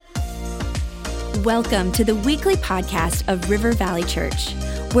Welcome to the weekly podcast of River Valley Church.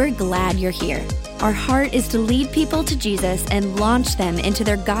 We're glad you're here. Our heart is to lead people to Jesus and launch them into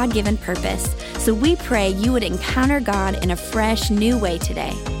their God-given purpose. So we pray you would encounter God in a fresh, new way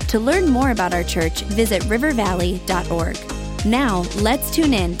today. To learn more about our church, visit rivervalley.org. Now, let's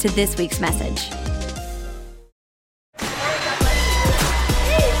tune in to this week's message.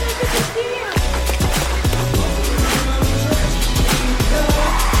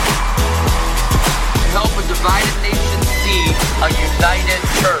 Divided nation see a united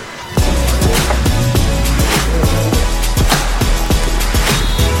church.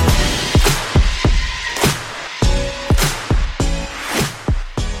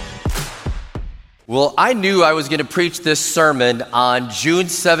 Well, I knew I was going to preach this sermon on June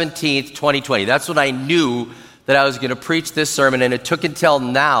 17th, 2020. That's when I knew that I was going to preach this sermon, and it took until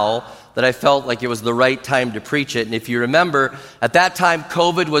now that I felt like it was the right time to preach it. And if you remember, at that time,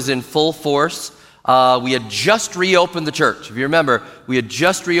 COVID was in full force. We had just reopened the church. If you remember, we had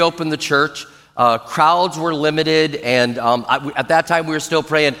just reopened the church. Crowds were limited, and at that time we were still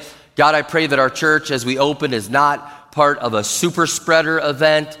praying, God, I pray that our church as we open is not part of a super spreader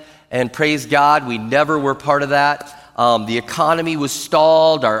event, and praise God, we never were part of that. The economy was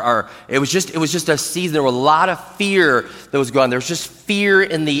stalled. It was just a season. There was a lot of fear that was going on. There was just fear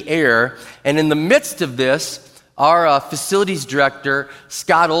in the air, and in the midst of this, our facilities director,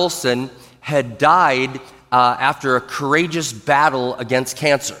 Scott Olson, had died after a courageous battle against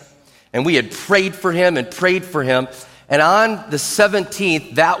cancer. And we had prayed for him. And on the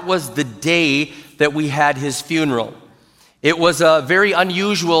 17th, that was the day that we had his funeral. It was a very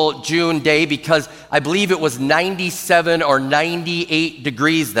unusual June day because I believe it was 97 or 98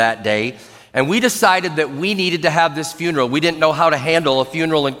 degrees that day. And we decided that we needed to have this funeral. We didn't know how to handle a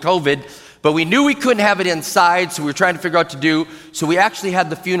funeral in COVID, but we knew we couldn't have it inside, so we were trying to figure out what to do. So we actually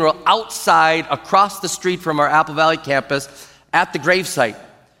had the funeral outside, across the street from our Apple Valley campus, at the gravesite.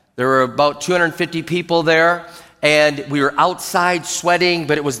 There were about 250 people there, and we were outside sweating,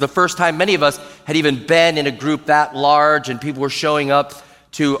 but it was the first time many of us had even been in a group that large, and people were showing up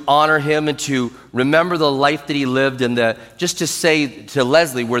to honor him and to remember the life that he lived, and just to say to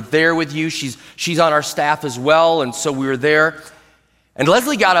Leslie, we're there with you. She's on our staff as well, and so we were there. And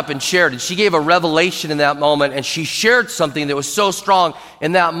Leslie got up and shared, and she gave a revelation in that moment, and she shared something that was so strong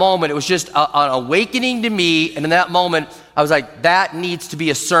in that moment. It was just an awakening to me, and in that moment, I was like, that needs to be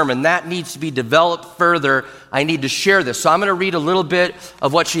a sermon. That needs to be developed further. I need to share this. So I'm going to read a little bit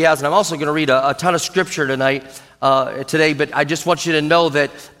of what she has, and I'm also going to read a ton of scripture today, but I just want you to know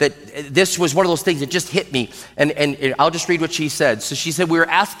that this was one of those things that just hit me, and I'll just read what she said. So she said, we were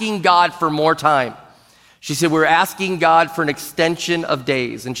asking God for more time. She said, we're asking God for an extension of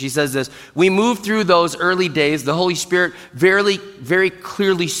days. And she says this, we moved through those early days. The Holy Spirit very, very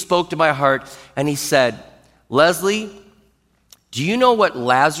clearly spoke to my heart. And he said, Leslie, do you know what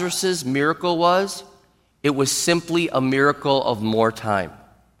Lazarus' miracle was? It was simply a miracle of more time.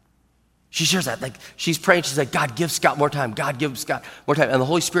 She shares that, like she's praying. She's like, God, give Scott more time. God, give Scott more time. And the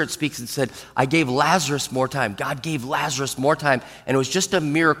Holy Spirit speaks and said, I gave Lazarus more time. God gave Lazarus more time. And it was just a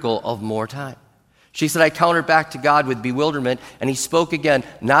miracle of more time. She said, I countered back to God with bewilderment, and he spoke again,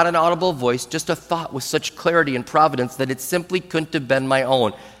 not an audible voice, just a thought with such clarity and providence that it simply couldn't have been my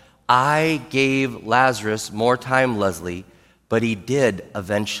own. I gave Lazarus more time, Leslie, but he did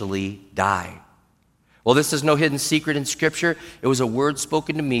eventually die. Well, this is no hidden secret in Scripture. It was a word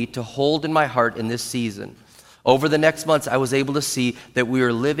spoken to me to hold in my heart in this season. Over the next months, I was able to see that we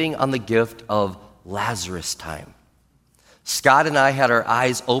are living on the gift of Lazarus time. Scott and I had our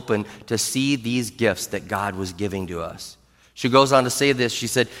eyes open to see these gifts that God was giving to us. She goes on to say this. She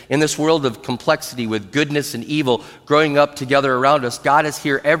said, in this world of complexity with goodness and evil growing up together around us, God is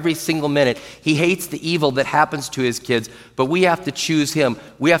here every single minute. He hates the evil that happens to his kids, but we have to choose him.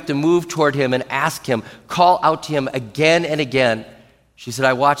 We have to move toward him and ask him, call out to him again and again. She said,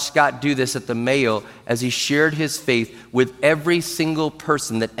 I watched Scott do this at the Mayo as he shared his faith with every single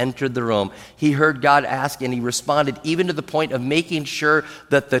person that entered the room. He heard God ask, and he responded even to the point of making sure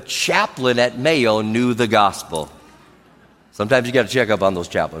that the chaplain at Mayo knew the gospel. Sometimes you got to check up on those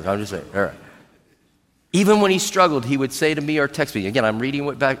chaplains. I'm just saying. All right. Even when he struggled, he would say to me or text me. Again, I'm reading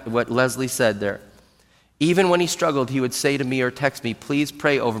what Leslie said there. Even when he struggled, he would say to me or text me, please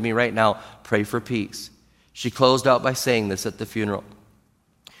pray over me right now. Pray for peace. She closed out by saying this at the funeral.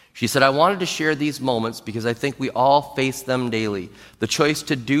 She said, I wanted to share these moments because I think we all face them daily. The choice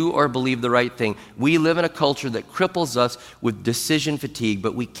to do or believe the right thing. We live in a culture that cripples us with decision fatigue,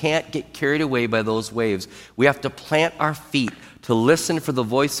 but we can't get carried away by those waves. We have to plant our feet to listen for the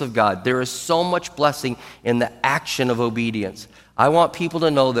voice of God. There is so much blessing in the action of obedience. I want people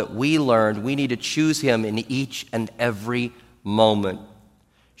to know that we learned we need to choose him in each and every moment.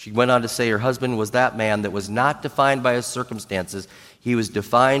 She went on to say her husband was that man that was not defined by his circumstances. He was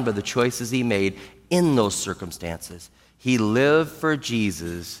defined by the choices he made in those circumstances. He lived for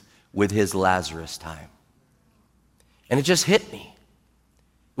Jesus with his Lazarus time. And it just hit me.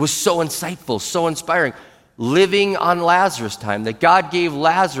 It was so insightful, so inspiring. Living on Lazarus time, that God gave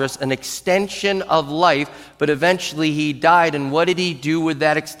Lazarus an extension of life, but eventually he died. And what did he do with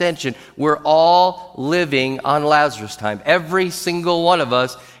that extension? We're all living on Lazarus time. Every single one of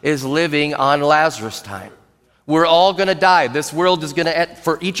us is living on Lazarus time. We're all going to die. This world is going to end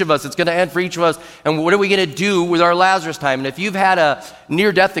for each of us. It's going to end for each of us. And what are we going to do with our Lazarus time? And if you've had a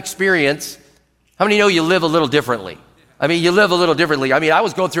near-death experience, how many know you live a little differently? I mean, you live a little differently. I mean, I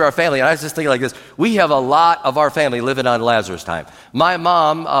was going through our family, and I was just thinking like this. We have a lot of our family living on Lazarus time. My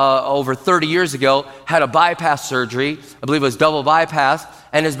mom, over 30 years ago, had a bypass surgery. I believe it was double bypass,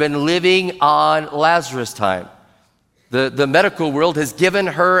 and has been living on Lazarus time. The medical world has given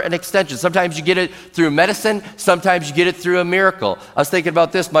her an extension. Sometimes you get it through medicine. Sometimes you get it through a miracle. I was thinking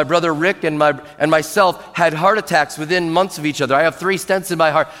about this. My brother Rick and myself had heart attacks within months of each other. I have 3 stents in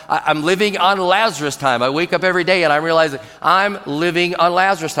my heart. I'm living on Lazarus time. I wake up every day and I'm realizing I'm living on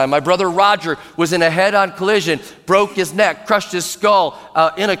Lazarus time. My brother Roger was in a head-on collision, broke his neck, crushed his skull,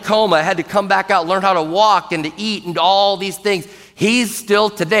 in a coma, had to come back out, learn how to walk and to eat and all these things. He's still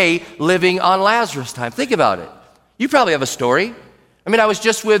today living on Lazarus time. Think about it. You probably have a story. I mean, I was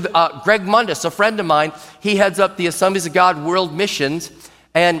just with Greg Mundus, a friend of mine. He heads up the Assemblies of God World Missions,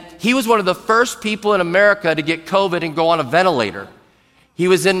 and he was one of the first people in America to get COVID and go on a ventilator. He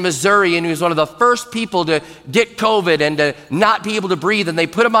was in Missouri, and he was one of the first people to get COVID and to not be able to breathe, and they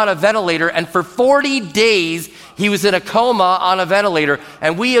put him on a ventilator, and for 40 days, he was in a coma on a ventilator,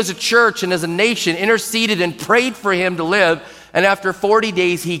 and we as a church and as a nation interceded and prayed for him to live. And after 40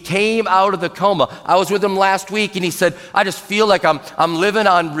 days, he came out of the coma. I was with him last week, and he said, I just feel like I'm living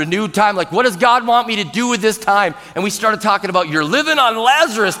on renewed time. Like, what does God want me to do with this time? And we started talking about, you're living on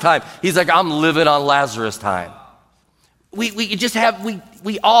Lazarus time. He's like, I'm living on Lazarus time.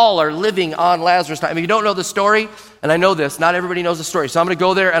 We all are living on Lazarus time. If you don't know the story, and I know this, not everybody knows the story. So I'm going to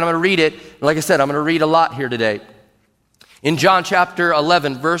go there, and I'm going to read it. And like I said, I'm going to read a lot here today. In John chapter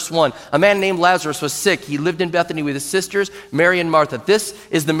 11, verse 1, a man named Lazarus was sick. He lived in Bethany with his sisters, Mary and Martha. This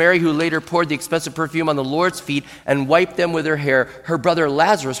is the Mary who later poured the expensive perfume on the Lord's feet and wiped them with her hair. Her brother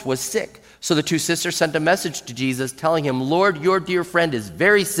Lazarus was sick. So the 2 sisters sent a message to Jesus telling him, Lord, your dear friend is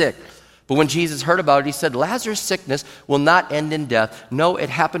very sick. But when Jesus heard about it, he said, Lazarus' sickness will not end in death. No, it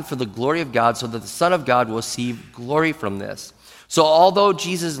happened for the glory of God, so that the Son of God will receive glory from this. So although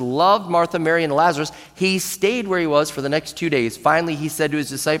Jesus loved Martha, Mary, and Lazarus, he stayed where he was for the next 2 days. Finally, he said to his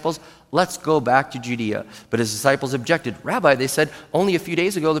disciples, let's go back to Judea. But his disciples objected. Rabbi, they said, only a few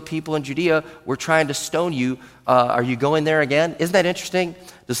days ago, the people in Judea were trying to stone you. Are you going there again? Isn't that interesting?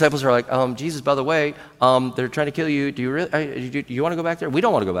 Disciples are like, Jesus, by the way, they're trying to kill you. Do you want to go back there? We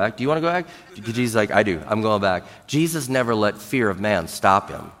don't want to go back. Do you want to go back? Jesus is like, I do. I'm going back. Jesus never let fear of man stop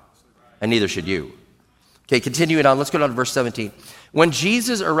him. And neither should you. Okay, continuing on, let's go down to verse 17. When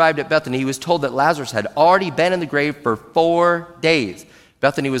Jesus arrived at Bethany, he was told that Lazarus had already been in the grave for 4 days.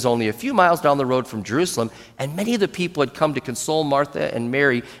 Bethany was only a few miles down the road from Jerusalem, and many of the people had come to console Martha and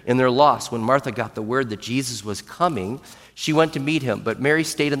Mary in their loss. When Martha got the word that Jesus was coming, she went to meet him, but Mary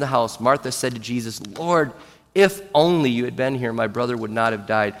stayed in the house. Martha said to Jesus, Lord, if only you had been here, my brother would not have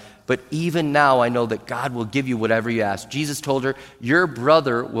died. But even now I know that God will give you whatever you ask. Jesus told her, your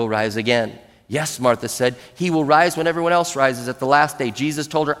brother will rise again. Yes, Martha said, he will rise when everyone else rises at the last day. Jesus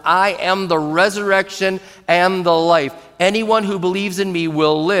told her, I am the resurrection and the life. Anyone who believes in me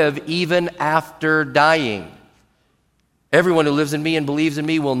will live even after dying. Everyone who lives in me and believes in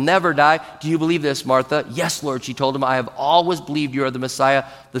me will never die. Do you believe this, Martha? Yes, Lord, she told him, I have always believed you are the Messiah,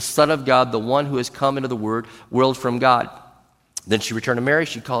 the Son of God, the one who has come into the world from God. Then she returned to Mary.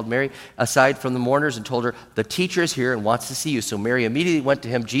 She called Mary aside from the mourners and told her, the teacher is here and wants to see you. So Mary immediately went to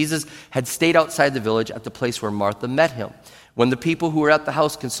him. Jesus had stayed outside the village at the place where Martha met him. When the people who were at the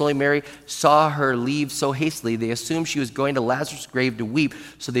house consoling Mary saw her leave so hastily, they assumed she was going to Lazarus' grave to weep,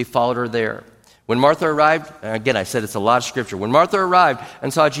 so they followed her there. When Martha arrived, again, I said it's a lot of scripture. When Martha arrived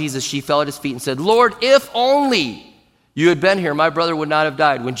and saw Jesus, she fell at his feet and said, Lord, if only you had been here, my brother would not have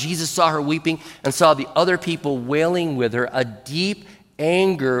died. When Jesus saw her weeping and saw the other people wailing with her, a deep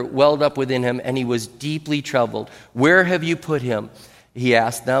anger welled up within him, and he was deeply troubled. Where have you put him? He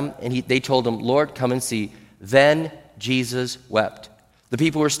asked them, and they told him, Lord, come and see. Then Jesus wept. The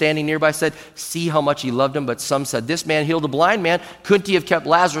people who were standing nearby said, see how much he loved him. But some said, this man healed a blind man. Couldn't he have kept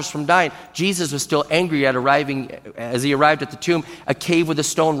Lazarus from dying? Jesus was still angry as he arrived at the tomb. A cave with a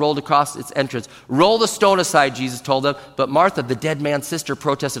stone rolled across its entrance. Roll the stone aside, Jesus told them. But Martha, the dead man's sister,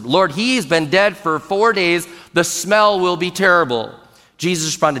 protested, Lord, he's been dead for 4 days. The smell will be terrible. Jesus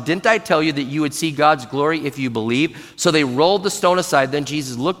responded, didn't I tell you that you would see God's glory if you believe? So they rolled the stone aside. Then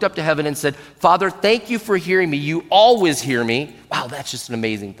Jesus looked up to heaven and said, Father, thank you for hearing me. You always hear me. Wow, that's just an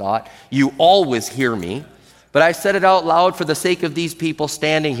amazing thought. You always hear me. But I said it out loud for the sake of these people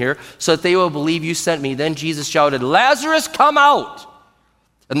standing here so that they will believe you sent me. Then Jesus shouted, Lazarus, come out.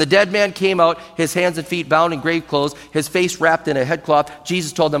 And the dead man came out, his hands and feet bound in grave clothes, his face wrapped in a headcloth.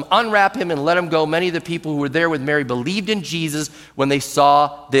 Jesus told them, unwrap him and let him go. Many of the people who were there with Mary believed in Jesus when they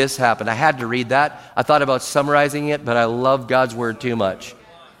saw this happen. I had to read that. I thought about summarizing it, but I love God's word too much.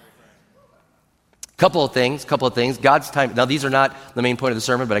 Couple of things. God's time. Now, these are not the main point of the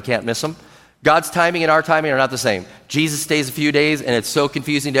sermon, but I can't miss them. God's timing and our timing are not the same. Jesus stays a few days, and it's so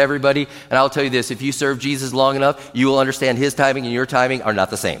confusing to everybody. And I'll tell you this, if you serve Jesus long enough, you will understand his timing and your timing are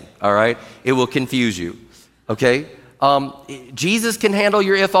not the same, all right? It will confuse you, okay? Jesus can handle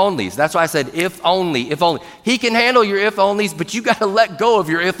your if-onlys. That's why I said if only. He can handle your if-onlys, but you got to let go of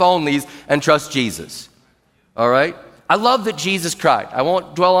your if-onlys and trust Jesus, all right? I love that Jesus cried. I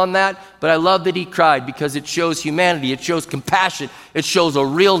won't dwell on that, but I love that he cried because it shows humanity. It shows compassion. It shows a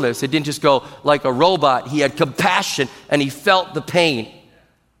realness. It didn't just go like a robot. He had compassion and he felt the pain.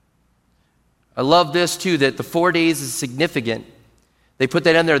 I love this too, that the 4 days is significant. They put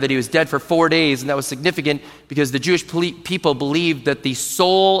that in there that he was dead for 4 days, and that was significant because the Jewish people believed that the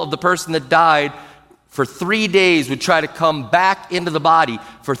soul of the person that died for 3 days would try to come back into the body.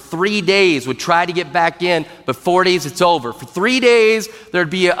 For 3 days would try to get back in, but 4 days it's over. For 3 days there'd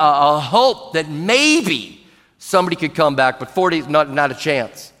be a hope that maybe somebody could come back, but 4 days, not a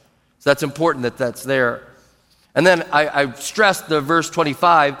chance. So that's important that that's there. And then I stressed the verse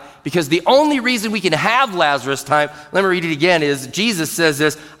 25 because the only reason we can have Lazarus time, let me read it again, is Jesus says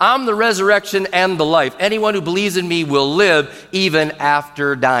this, I'm the resurrection and the life. Anyone who believes in me will live even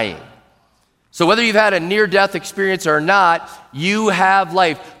after dying. So whether you've had a near-death experience or not, you have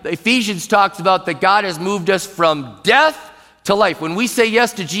life. Ephesians talks about that God has moved us from death to life. When we say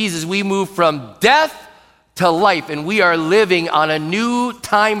yes to Jesus, we move from death to life, and we are living on a new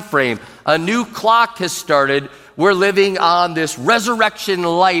time frame. A new clock has started. We're living on this resurrection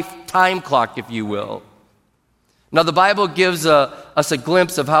life time clock, if you will. Now, the Bible gives us a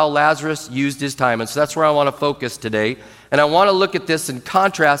glimpse of how Lazarus used his time, and so that's where I want to focus today. And I want to look at this and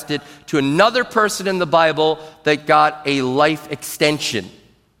contrast it to another person in the Bible that got a life extension.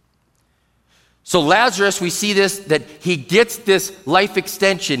 So Lazarus, we see this, that he gets this life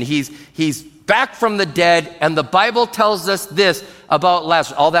extension. He's back from the dead, and the Bible tells us this about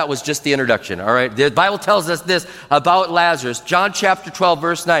Lazarus. All that was just the introduction, all right? The Bible tells us this about Lazarus. John chapter 12,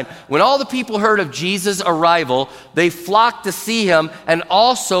 verse 9. When all the people heard of Jesus' arrival, they flocked to see him and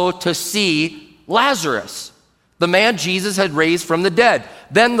also to see Lazarus, the man Jesus had raised from the dead.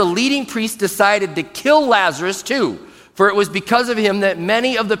 Then the leading priest decided to kill Lazarus too, for it was because of him that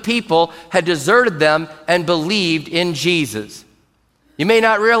many of the people had deserted them and believed in Jesus. You may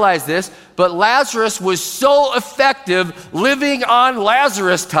not realize this, but Lazarus was so effective living on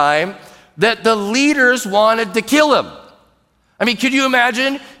Lazarus time that the leaders wanted to kill him. I mean, could you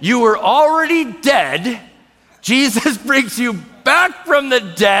imagine? You were already dead. Jesus brings you back from the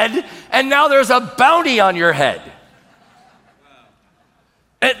dead, and now there's a bounty on your head.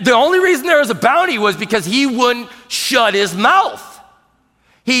 And the only reason there was a bounty was because he wouldn't shut his mouth.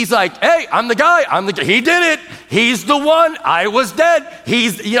 He's like, hey, I'm the guy. He did it. He's the one. I was dead.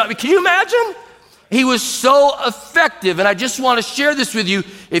 Can you imagine? He was so effective. And I just want to share this with you.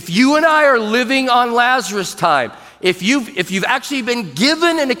 If you and I are living on Lazarus time, if you've actually been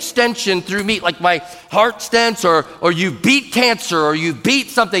given an extension through me, like my heart stents, or you beat cancer, or you beat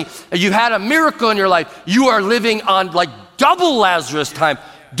something, or you had a miracle in your life, you are living on like double Lazarus time.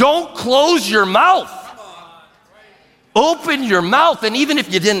 Don't close your mouth. Open your mouth, and even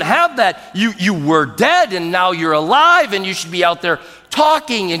if you didn't have that, you were dead and now you're alive, and you should be out there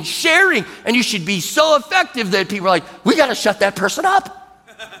talking and sharing, and you should be so effective that people are like, we got to shut that person up.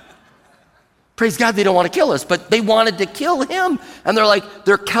 Praise God, they don't want to kill us, but they wanted to kill him, and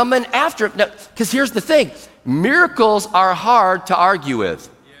they're coming after him. Because here's the thing, miracles are hard to argue with.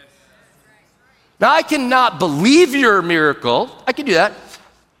 Now, I cannot believe your miracle. I can do that.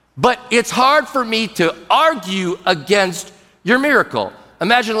 But it's hard for me to argue against your miracle.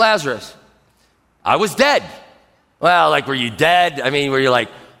 Imagine Lazarus. I was dead. Well, like, were you dead? I mean, were you like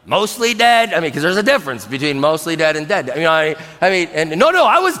mostly dead. Because there's a difference between mostly dead and dead. I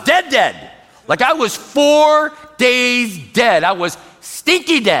was dead. Like I was 4 days dead. I was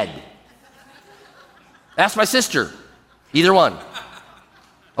stinky dead. Ask my sister, either one.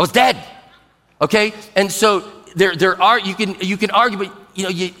 I was dead. Okay, and so there are you can argue, but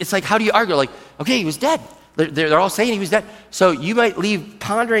it's like, how do you argue? Like, okay, he was dead. They're all saying he was dead. So you might leave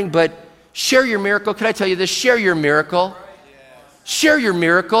pondering, but share your miracle. Can I tell you this? Share your miracle. Share your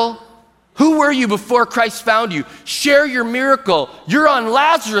miracle. Who were you before Christ found you? Share your miracle. You're on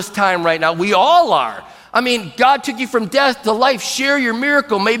Lazarus time right now. We all are. God took you from death to life. Share your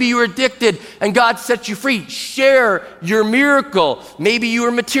miracle. Maybe you were addicted and God set you free. Share your miracle. Maybe you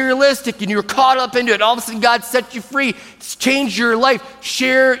were materialistic and you were caught up into it. And all of a sudden God set you free. It's changed your life.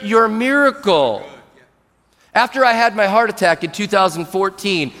 Share your miracle. After I had my heart attack in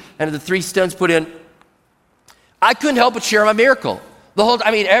 2014 and the 3 stents put in, I couldn't help but share my miracle.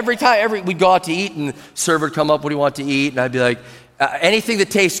 Every time we'd go out to eat and the server would come up, what do you want to eat? And I'd be like, anything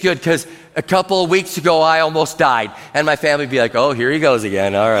that tastes good, because a couple of weeks ago I almost died. And my family would be like, oh, here he goes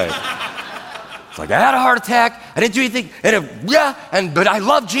again. All right. It's like, I had a heart attack. I didn't do anything. But I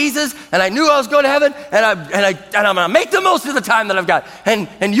love Jesus, and I knew I was going to heaven, and I'm going to make the most of the time that I've got.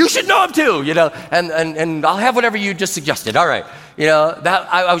 And you should know him too, and I'll have whatever you just suggested. All right.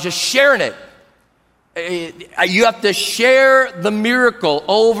 I was just sharing it. You have to share the miracle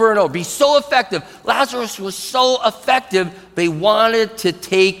over and over. Be so effective. Lazarus was so effective, they wanted to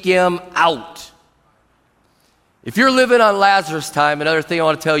take him out. If you're living on Lazarus time, another thing I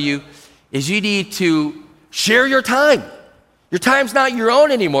want to tell you is you need to share your time. Your time's not your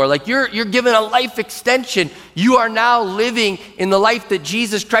own anymore. Like you're given a life extension. You are now living in the life that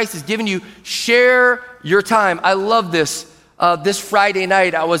Jesus Christ has given you. Share your time. I love this. This Friday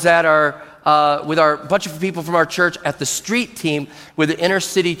night, I was at with our bunch of people from our church at the street team with the inner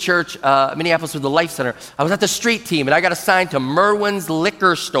city church, Minneapolis, with the Life Center. I was at the street team, and I got assigned to Merwin's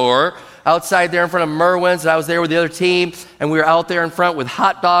liquor store outside there in front of Merwin's, and I was there with the other team, and we were out there in front with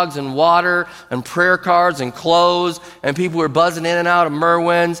hot dogs and water and prayer cards and clothes, and people were buzzing in and out of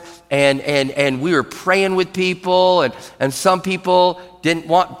Merwin's, and we were praying with people, and some people didn't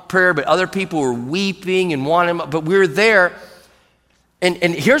want prayer, but other people were weeping and wanting, but we were there.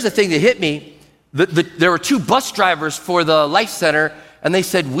 And here's the thing that hit me. There were 2 bus drivers for the Life Center, and they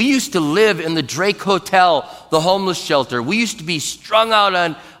said, we used to live in the Drake Hotel, the homeless shelter. We used to be strung out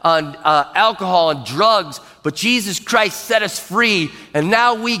on alcohol and drugs, but Jesus Christ set us free, and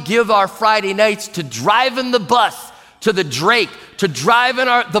now we give our Friday nights to driving the bus to the Drake, to driving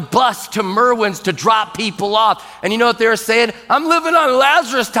the bus to Merwin's to drop people off. And you know what they were saying? I'm living on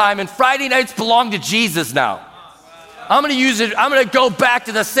Lazarus time, and Friday nights belong to Jesus now. I'm going to use it. I'm going to go back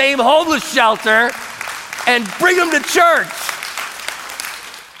to the same homeless shelter and bring them to church.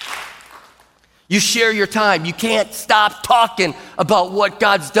 You share your time. You can't stop talking about what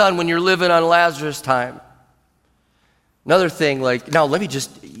God's done when you're living on Lazarus time. Another thing,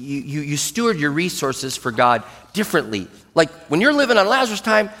 you steward your resources for God differently. Like when you're living on Lazarus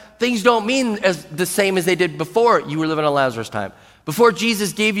time, things don't mean the same as they did before you were living on Lazarus time. Before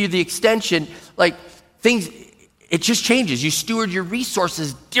Jesus gave you the extension, it just changes. You steward your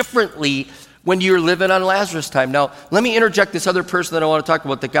resources differently when you're living on Lazarus time. Now, let me interject this other person that I want to talk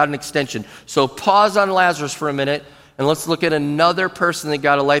about that got an extension. So pause on Lazarus for a minute, and let's look at another person that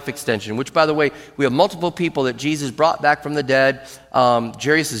got a life extension, which, by the way, we have multiple people that Jesus brought back from the dead.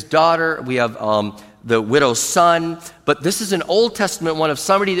 Jairus' daughter, we have the widow's son. But this is an Old Testament one of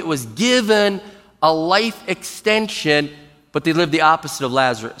somebody that was given a life extension, but they lived the opposite of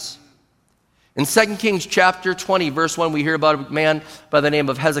Lazarus. In 2 Kings chapter 20, verse 1, we hear about a man by the name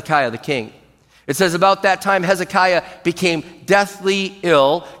of Hezekiah, the king. It says, about that time Hezekiah became deathly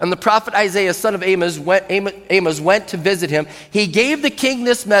ill, and the prophet Isaiah, son of Amos, went to visit him. He gave the king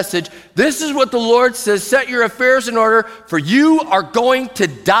this message. This is what the Lord says, set your affairs in order, for you are going to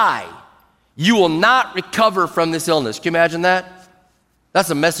die. You will not recover from this illness. Can you imagine that? That's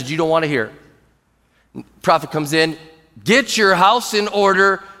a message you don't want to hear. The prophet comes in, get your house in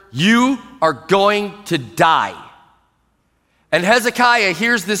order. You are going to die. And Hezekiah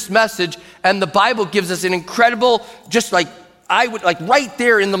hears this message, and the Bible gives us an incredible, right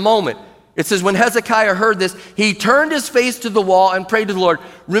there in the moment. It says, when Hezekiah heard this, he turned his face to the wall and prayed to the Lord.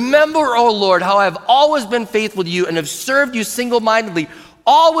 Remember, O Lord, how I have always been faithful to you and have served you single-mindedly,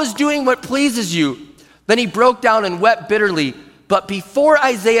 always doing what pleases you. Then he broke down and wept bitterly. But before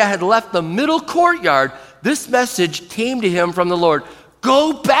Isaiah had left the middle courtyard, this message came to him from the Lord.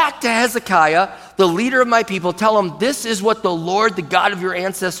 Go back to Hezekiah, the leader of my people. Tell him, this is what the Lord, the God of your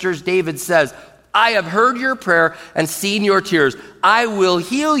ancestors, David, says. I have heard your prayer and seen your tears. I will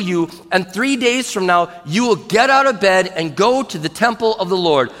heal you, and 3 days from now, you will get out of bed and go to the temple of the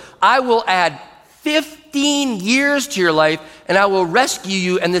Lord. I will add 15 years to your life, and I will rescue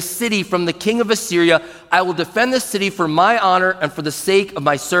you and the city from the king of Assyria. I will defend the city for my honor and for the sake of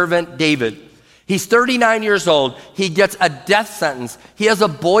my servant David. He's 39 years old. He gets a death sentence. He has a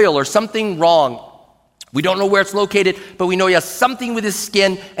boil or something wrong. We don't know where it's located, but we know he has something with his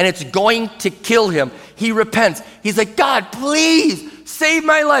skin, and it's going to kill him. He repents. He's like, God, please save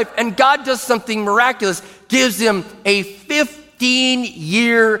my life. And God does something miraculous, gives him a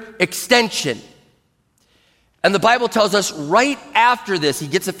 15-year extension. And the Bible tells us right after this, he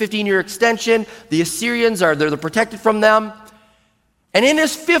gets a 15-year extension. The Assyrians they're protected from them. And in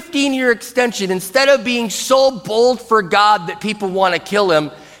his 15-year extension, instead of being so bold for God that people want to kill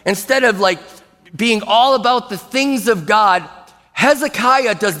him, instead of being all about the things of God,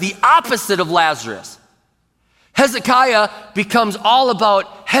 Hezekiah does the opposite of Lazarus. Hezekiah becomes all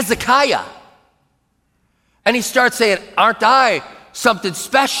about Hezekiah. And he starts saying, aren't I something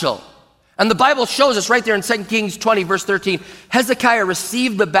special? And the Bible shows us right there in 2 Kings 20, verse 13, Hezekiah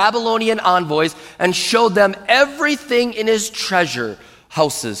received the Babylonian envoys and showed them everything in his treasure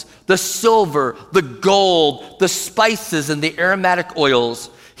houses, the silver, the gold, the spices, and the aromatic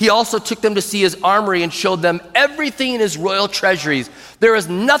oils. He also took them to see his armory and showed them everything in his royal treasuries. There is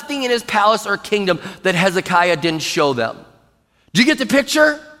nothing in his palace or kingdom that Hezekiah didn't show them. Do you get the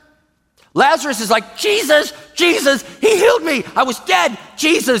picture? Lazarus is like, Jesus, Jesus, he healed me. I was dead.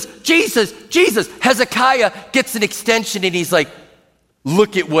 Jesus, Jesus, Jesus. Hezekiah gets an extension and he's like,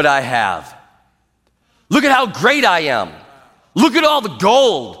 look at what I have. Look at how great I am. Look at all the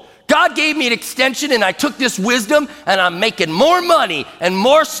gold. God gave me an extension and I took this wisdom and I'm making more money and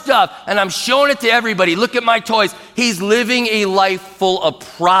more stuff and I'm showing it to everybody. Look at my toys. He's living a life full of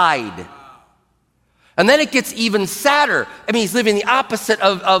pride. And then it gets even sadder. I mean, he's living the opposite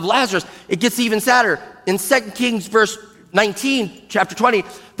of Lazarus. It gets even sadder. In 2 Kings verse 19, chapter 20,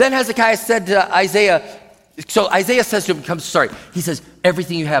 then Hezekiah said to Isaiah, so Isaiah says to him, he says,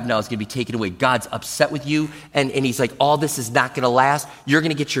 everything you have now is going to be taken away. God's upset with you. And he's like, all this is not going to last. You're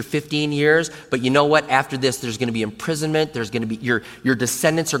going to get your 15 years. But you know what? After this, there's going to be imprisonment. There's going to be your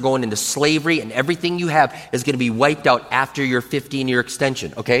descendants are going into slavery. And everything you have is going to be wiped out after your 15-year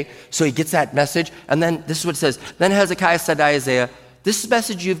extension. Okay? So he gets that message. And then this is what it says. Then Hezekiah said to Isaiah, this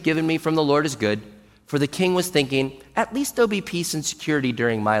message you've given me from the Lord is good. For the king was thinking, at least there'll be peace and security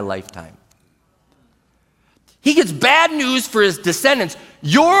during my lifetime. He gets bad news for his descendants.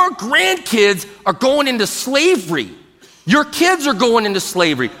 Your grandkids are going into slavery. Your kids are going into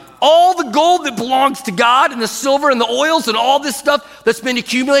slavery. All the gold that belongs to God and the silver and the oils and all this stuff that's been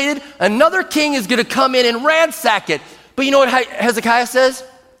accumulated, another king is going to come in and ransack it. But you know what Hezekiah says?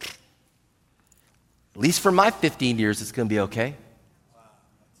 At least for my 15 years, it's going to be okay.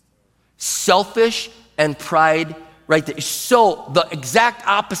 Selfish and pride right there. So the exact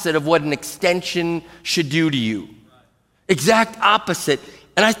opposite of what an extension should do to you. Exact opposite.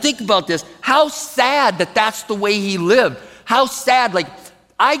 And I think about this, how sad that that's the way he lived. How sad,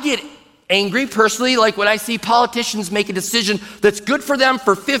 I get angry personally, when I see politicians make a decision that's good for them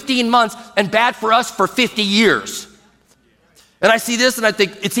for 15 months and bad for us for 50 years. And I see this and I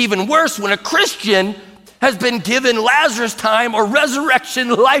think it's even worse when a Christian has been given Lazarus time or resurrection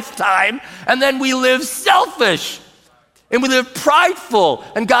lifetime, and then we live selfish. And we live prideful.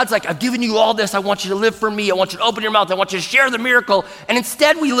 And God's like, I've given you all this. I want you to live for me. I want you to open your mouth. I want you to share the miracle. And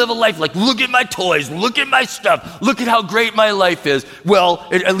instead we live a life look at my toys. Look at my stuff. Look at how great my life is. Well,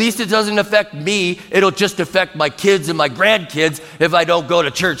 at least it doesn't affect me. It'll just affect my kids and my grandkids if I don't go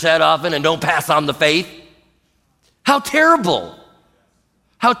to church that often and don't pass on the faith. How terrible.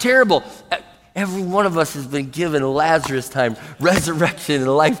 How terrible. Every one of us has been given Lazarus time, resurrection,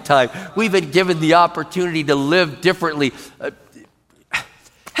 and lifetime. We've been given the opportunity to live differently.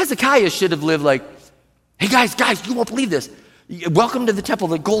 Hezekiah should have lived hey guys, you won't believe this. Welcome to the temple.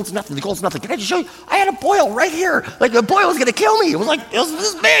 The gold's nothing. Can I just show you? I had a boil right here. The boil was going to kill me. It was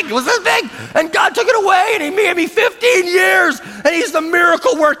this big. It was this big. And God took it away and he made me 15 years. And he's the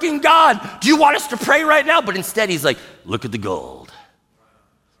miracle working God. Do you want us to pray right now? But instead he's like, look at the gold.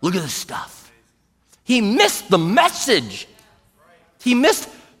 Look at the stuff. He missed the message.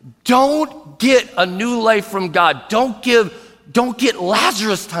 Don't get a new life from God. Don't get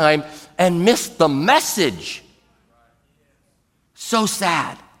Lazarus time and miss the message. So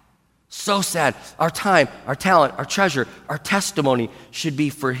sad. So sad. Our time, our talent, our treasure, our testimony should be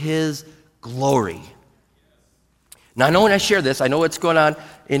for his glory. Now, I know when I share this, I know what's going on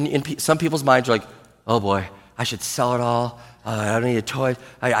in some people's minds. They're like, oh boy, I should sell it all. I don't need a toy.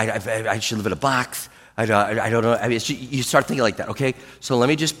 I should live in a box. I don't know. I mean, you start thinking like that, okay? So let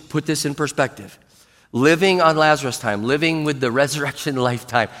me just put this in perspective. Living on Lazarus time, living with the resurrection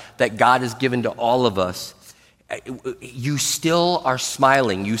lifetime that God has given to all of us, you still are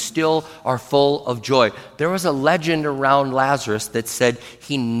smiling. You still are full of joy. There was a legend around Lazarus that said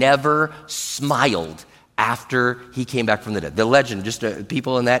he never smiled after he came back from the dead. The legend, just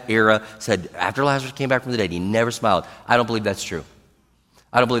people in that era said, after Lazarus came back from the dead, he never smiled. I don't believe that's true.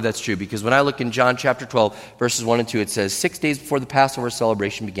 I don't believe that's true, because when I look in John chapter 12, verses 1 and 2, it says, 6 days before the Passover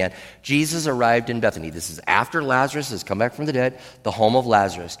celebration began, Jesus arrived in Bethany. This is after Lazarus has come back from the dead, the home of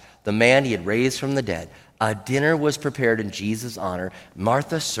Lazarus, the man he had raised from the dead. A dinner was prepared in Jesus' honor.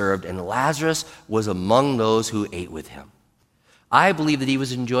 Martha served, and Lazarus was among those who ate with him. I believe that he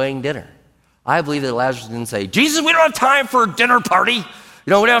was enjoying dinner. I believe that Lazarus didn't say, Jesus, we don't have time for a dinner party. We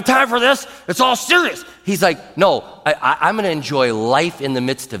don't have time for this. It's all serious. He's like, no, I'm going to enjoy life in the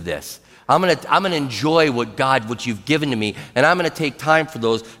midst of this. I'm going to enjoy what you've given to me, and I'm going to take time for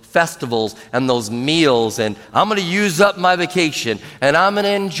those festivals and those meals, and I'm going to use up my vacation, and I'm going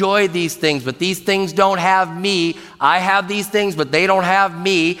to enjoy these things, but these things don't have me. I have these things, but they don't have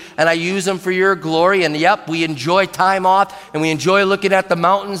me, and I use them for your glory. And yep, we enjoy time off, and we enjoy looking at the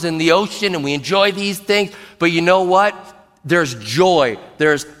mountains and the ocean, and we enjoy these things, but you know what? There's joy.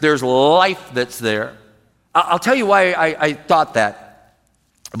 There's life that's there. I'll tell you why I thought that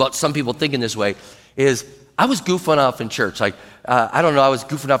about some people thinking this way is I was goofing off in church. Like, I don't know, I was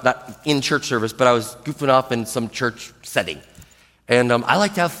goofing off not in church service, but I was goofing off in some church setting. And I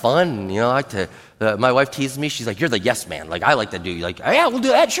like to have fun. I like to, my wife teases me. She's like, you're the yes man. Like, I like to do. Like, yeah, we'll do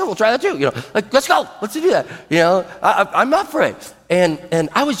that. Sure, we'll try that too. Like, let's go. Let's do that. I'm up for it. And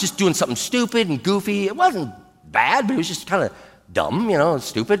I was just doing something stupid and goofy. It wasn't bad, but it was just kind of dumb,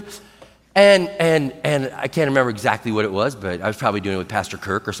 stupid. And I can't remember exactly what it was, but I was probably doing it with Pastor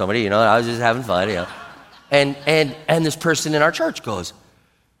Kirk or somebody, I was just having fun, And this person in our church goes,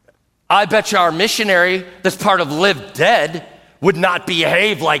 I bet you our missionary that's part of Live Dead would not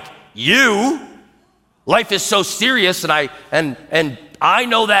behave like you. Life is so serious, and I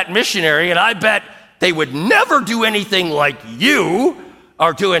know that missionary, and I bet they would never do anything like you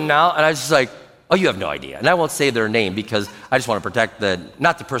are doing now. And I was just like, oh, you have no idea. And I won't say their name because I just want to protect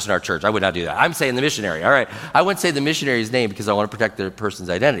not the person in our church. I would not do that. I'm saying the missionary, all right? I wouldn't say the missionary's name because I want to protect the person's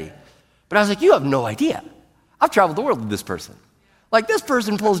identity. But I was like, you have no idea. I've traveled the world with this person. Like, this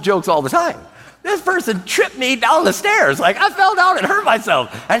person pulls jokes all the time. This person tripped me down the stairs. Like, I fell down and hurt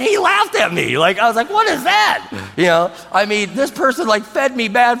myself. And he laughed at me. Like, I was like, what is that? This person, fed me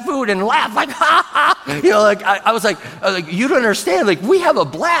bad food and laughed. Like, ha, ha. I was like, you don't understand. Like, we have a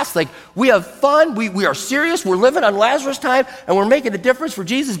blast. Like, we have fun. We are serious. We're living on Lazarus time. And we're making a difference for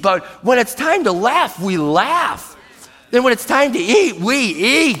Jesus. But when it's time to laugh, we laugh. Then when it's time to eat, we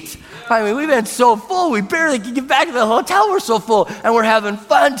eat. We've been so full, we barely can get back to the hotel. We're so full, and we're having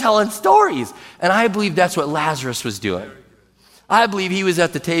fun telling stories. And I believe that's what Lazarus was doing. I believe he was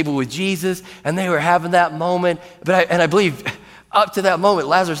at the table with Jesus, and they were having that moment. I believe up to that moment,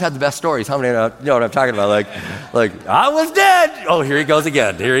 Lazarus had the best stories. How many know what I'm talking about? Like I was dead. Oh, here he goes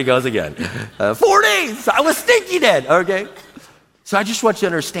again. 4 days, I was stinky dead. Okay. So I just want you to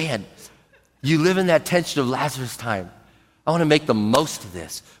understand, you live in that tension of Lazarus time. I want to make the most of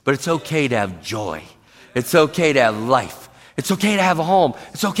this, but it's okay to have joy. It's okay to have life. It's okay to have a home.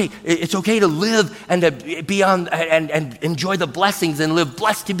 It's okay to live and to be on and enjoy the blessings and live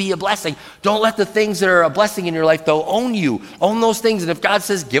blessed to be a blessing. Don't let the things that are a blessing in your life, though, own you. Own those things. And if God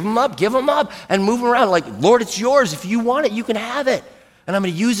says, give them up and move them around. Like, Lord, it's yours. If you want it, you can have it. And I'm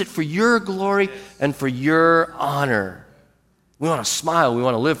going to use it for your glory and for your honor. We want to smile. We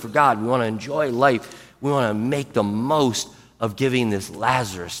want to live for God. We want to enjoy life. We want to make the most of giving this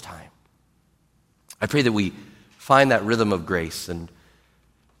Lazarus time. I pray that we find that rhythm of grace. And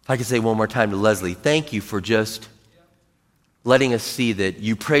if I could say one more time to Leslie, thank you for just letting us see that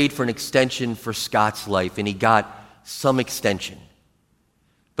you prayed for an extension for Scott's life, and he got some extension.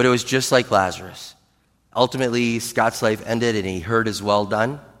 But it was just like Lazarus. Ultimately, Scott's life ended, and he heard his well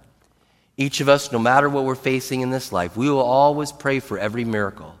done. Each of us, no matter what we're facing in this life, we will always pray for every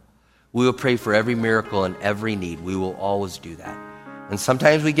miracle. We will pray for every miracle and every need. We will always do that. And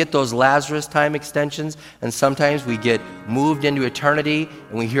sometimes we get those Lazarus time extensions, and sometimes we get moved into eternity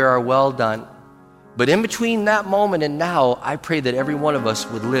and we hear our well done. But in between that moment and now, I pray that every one of us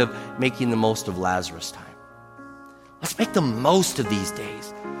would live making the most of Lazarus time. Let's make the most of these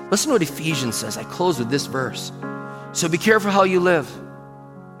days. Listen to what Ephesians says. I close with this verse. So be careful how you live.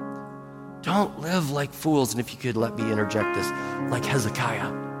 Don't live like fools. And if you could let me interject this, like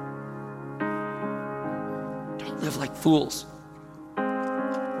Hezekiah. Don't live like fools,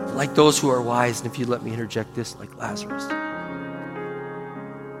 like those who are wise. And if you'd let me interject this, like Lazarus.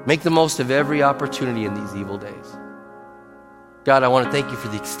 Make the most of every opportunity in these evil days. God, I want to thank you for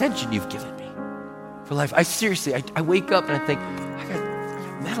the extension you've given me for life. I wake up and I think, I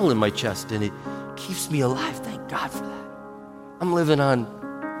got metal in my chest and it keeps me alive. Thank God for that. I'm living on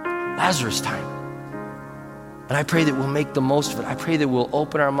Lazarus time. And I pray that we'll make the most of it. I pray that we'll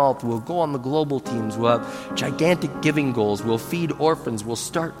open our mouth. We'll go on the global teams. We'll have gigantic giving goals. We'll feed orphans. We'll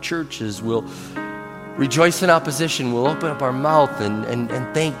start churches. We'll rejoice in opposition. We'll open up our mouth and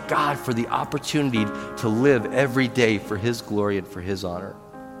thank God for the opportunity to live every day for His glory and for His honor.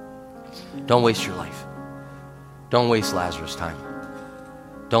 Don't waste your life. Don't waste Lazarus time.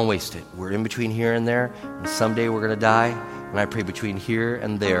 Don't waste it. We're in between here and there, and someday we're going to die. And I pray between here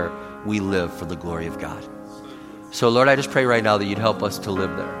and there, we live for the glory of God. So, Lord, I just pray right now that you'd help us to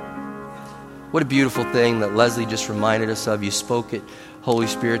live there. What a beautiful thing that Leslie just reminded us of. You spoke it, Holy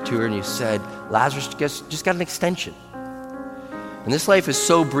Spirit, to her, and you said, Lazarus just got an extension. And this life is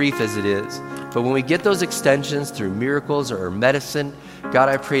so brief as it is. But when we get those extensions through miracles or medicine, God,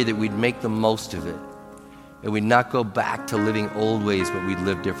 I pray that we'd make the most of it. And we'd not go back to living old ways, but we'd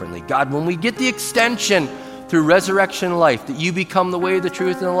live differently. God, when we get the extension through resurrection life, that you become the way, the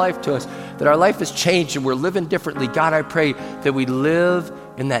truth, and the life to us, that our life has changed and we're living differently. God, I pray that we live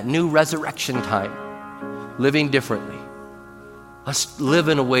in that new resurrection time, living differently. Let's live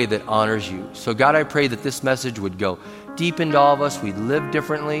in a way that honors you. So God, I pray that this message would go deep into all of us. We'd live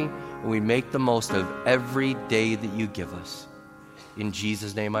differently and we make the most of every day that you give us. In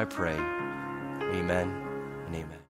Jesus' name I pray. Amen and amen.